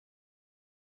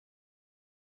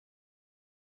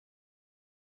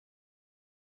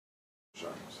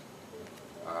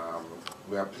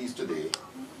We are pleased today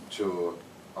to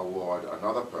award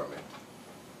another permit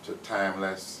to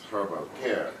Timeless Herbal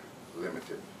Care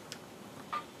Limited.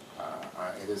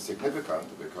 It is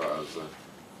significant because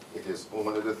it is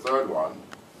only the third one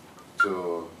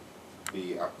to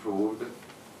be approved,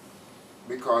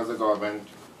 because the government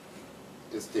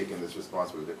is taking this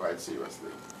responsibility quite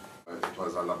seriously. It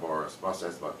was a laborious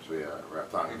process, but we are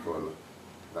thankful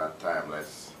that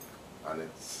Timeless and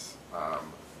its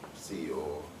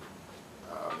CEO,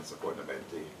 Mr. Courtney,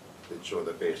 did show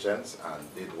the patience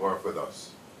and did work with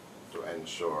us to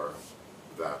ensure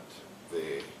that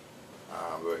they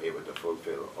were able to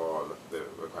fulfill all the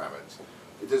requirements.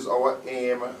 It is our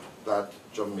aim that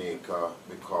Jamaica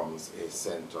becomes a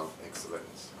center of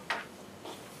excellence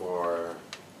for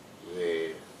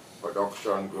the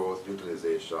production, growth,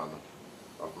 utilization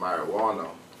of marijuana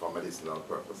for medicinal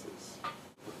purposes.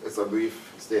 It's a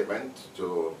brief statement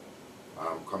to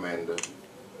commend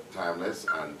Timeless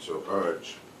and to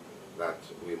urge that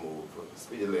we move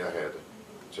speedily ahead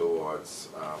towards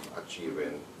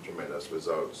achieving tremendous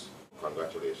results.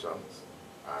 Congratulations,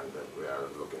 and we are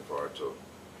looking forward to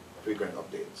frequent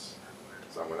updates.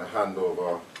 So I'm going to hand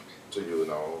over to you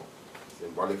now,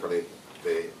 symbolically,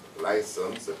 the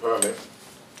license, the permit,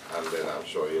 and then I'm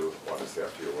sure you'll want to say a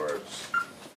few words.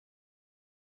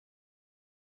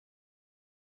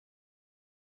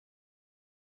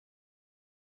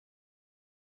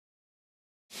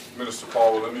 Minister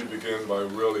Paul, let me begin by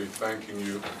really thanking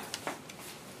you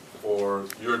for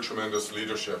your tremendous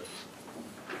leadership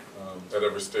at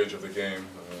every stage of the game.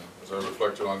 As I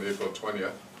reflected on April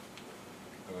 20th,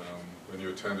 when you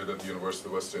attended at the University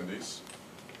of the West Indies,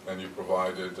 and you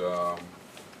provided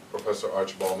Professor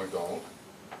Archibald MacDonald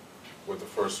with the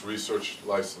first research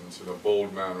license in a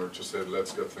bold manner to say,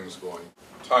 let's get things going.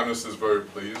 Timeless is very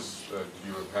pleased that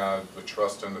you have had the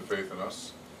trust and the faith in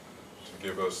us to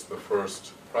give us the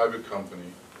first private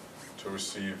company to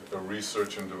receive a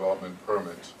research and development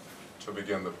permit to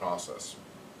begin the process.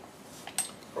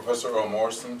 Professor Earl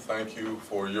Morrison, thank you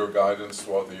for your guidance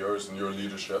throughout the years and your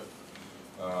leadership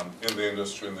in the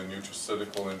industry, in the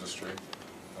nutraceutical industry.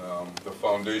 The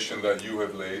foundation that you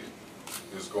have laid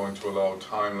is going to allow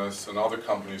Timeless and other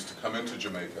companies to come into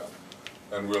Jamaica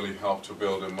and really help to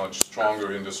build a much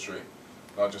stronger industry,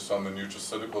 not just on the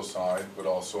nutraceutical side, but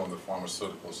also on the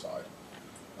pharmaceutical side.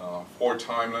 For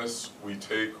Timeless, we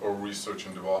take our research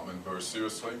and development very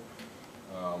seriously.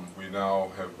 We now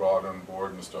have brought on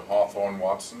board Mr. Hawthorne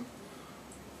Watson,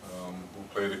 who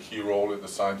played a key role at the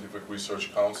Scientific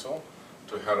Research Council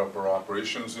to head up our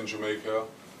operations in Jamaica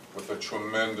with a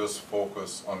tremendous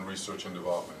focus on research and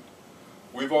development.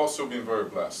 We've also been very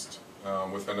blessed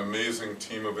with an amazing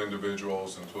team of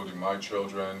individuals, including my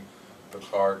children, the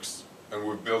Clarks, and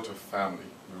we've built a family.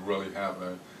 We really have.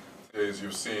 As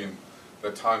you've seen,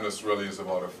 that Timeless really is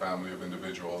about a family of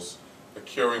individuals, a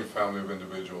caring family of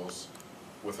individuals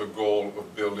with a goal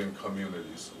of building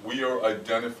communities. We are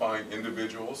identifying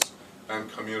individuals and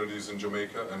communities in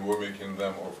Jamaica, and we're making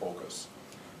them our focus.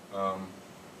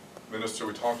 Minister,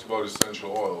 we talked about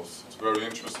essential oils. It's very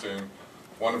interesting.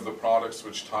 One of the products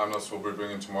which Timeless will be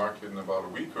bringing to market in about a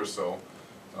week or so,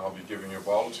 and I'll be giving you a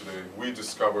bottle today, we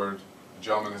discovered, a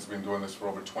gentleman has been doing this for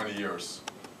over 20 years,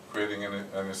 creating an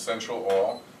essential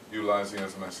oil, utilizing it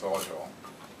as a massage oil.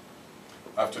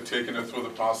 After taking it through the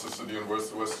process at the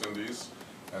University of the West Indies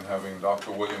and having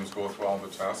Dr. Williams go through all the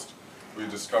tests, we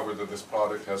discovered that this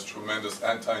product has tremendous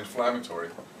anti-inflammatory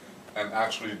and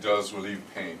actually does relieve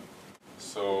pain.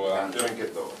 So Can't drink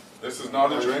it though. This is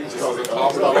not a drink, this is a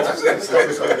topical. It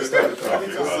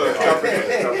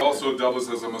also doubles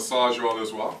as a massage oil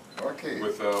as well,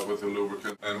 with a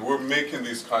lubricant. And we're making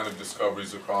these kind of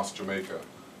discoveries across Jamaica.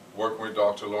 Working with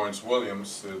Dr. Lawrence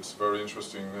Williams, it's very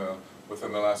interesting,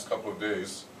 within the last couple of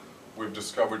days, we've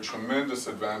discovered tremendous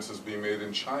advances being made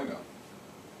in China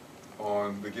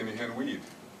on the guinea hen weed.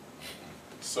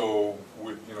 So,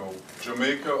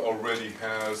 Jamaica already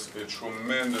has a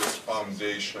tremendous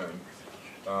foundation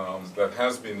that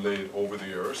has been laid over the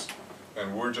years,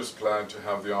 and we're just glad to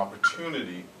have the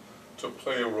opportunity to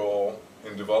play a role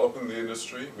in developing the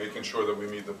industry, making sure that we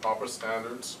meet the proper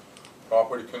standards,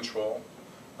 property control,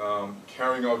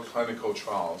 carrying out clinical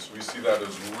trials. We see that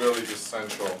as really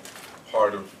essential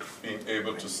part of being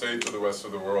able to say to the rest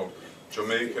of the world,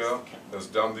 Jamaica has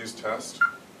done these tests,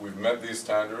 we've met these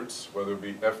standards, whether it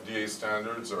be FDA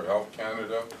standards or Health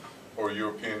Canada or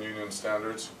European Union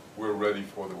standards, we're ready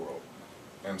for the world.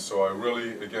 And so I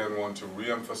really, again, want to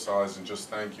re-emphasize and just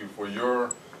thank you for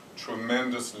your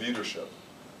tremendous leadership.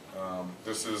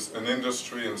 This is an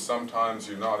industry, and sometimes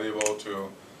you're not able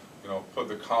to put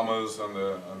the commas and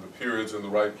the periods in the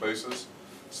right places.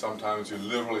 Sometimes you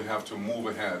literally have to move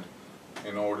ahead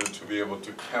in order to be able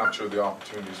to capture the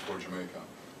opportunities for Jamaica.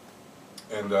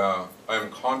 And I am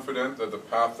confident that the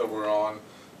path that we're on,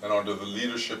 and under the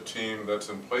leadership team that's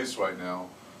in place right now,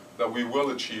 that we will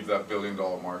achieve that $1 billion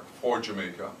mark for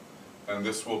Jamaica. And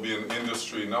this will be an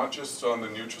industry not just on the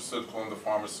nutraceutical and the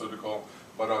pharmaceutical,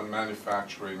 but on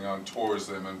manufacturing, on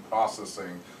tourism and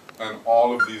processing, and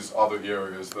all of these other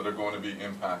areas that are going to be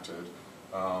impacted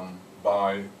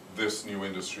by this new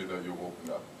industry that you've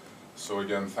opened up. So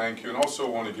again, thank you. And also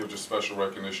want to give just special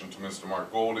recognition to Mr.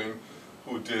 Mark Golding,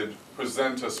 who did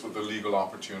present us with the legal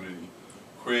opportunity,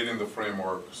 creating the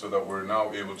framework so that we're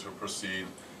now able to proceed,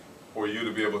 for you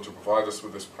to be able to provide us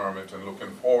with this permit, and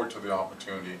looking forward to the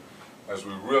opportunity as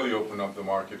we really open up the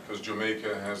market, because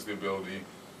Jamaica has the ability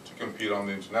to compete on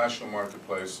the international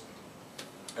marketplace.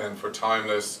 And for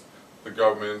Timeless, the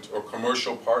government or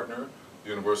commercial partner, the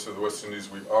University of the West Indies,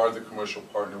 we are the commercial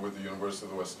partner with the University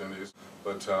of the West Indies,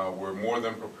 but we're more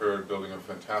than prepared, building a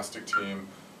fantastic team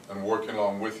and working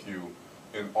along with you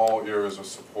in all areas of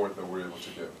support that we're able to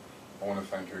give. I want to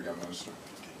thank you again, Minister.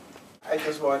 I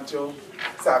just want to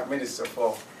thank Minister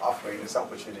for offering this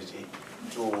opportunity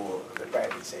to the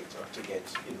private sector to get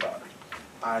involved.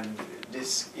 And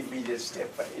this immediate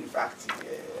step, in fact,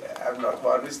 I'm not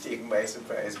one who's taken by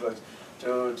surprise, but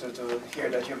to hear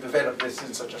that you've developed this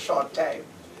in such a short time,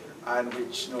 and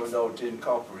which no doubt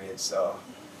incorporates a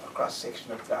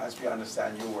cross-section of plants. We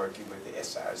understand you're working with the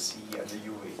SRC and the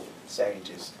UA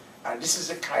scientists. And this is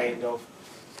a kind of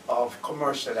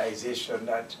commercialization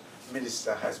that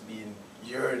Minister has been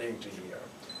yearning to hear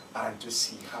and to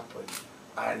see happen.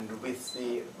 And with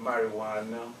the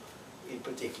marijuana, in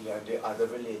particular, and the other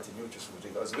related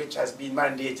nutraceuticals, which has been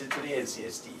mandated to the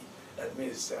NCST, that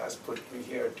Minister has put me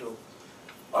here to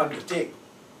undertake.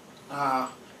 Let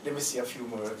me see a few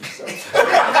more of these.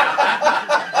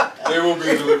 They will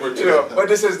be delivered to you. But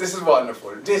this is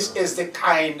wonderful. This is the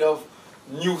kind of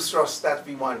new thrust that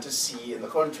we want to see in the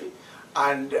country.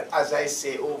 And as I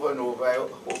say over and over, I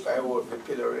hope I won't be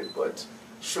pillorying, but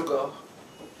sugar,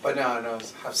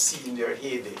 bananas have seen their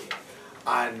heyday.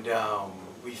 And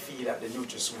we feel that the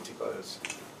nutraceuticals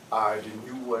are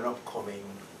the new and upcoming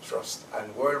thrust.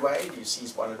 And worldwide, you see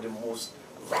it's one of the most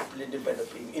rapidly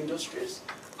developing industries.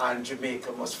 And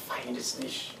Jamaica must find its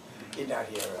niche in that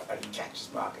area and catch its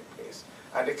marketplace.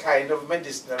 And the kind of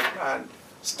medicinal plant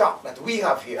stock that we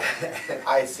have here,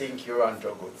 I think you're onto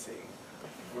a good thing.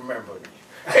 Remember me.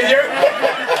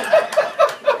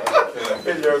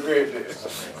 In your greatness.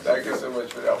 Thank you so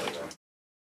much for the opportunity.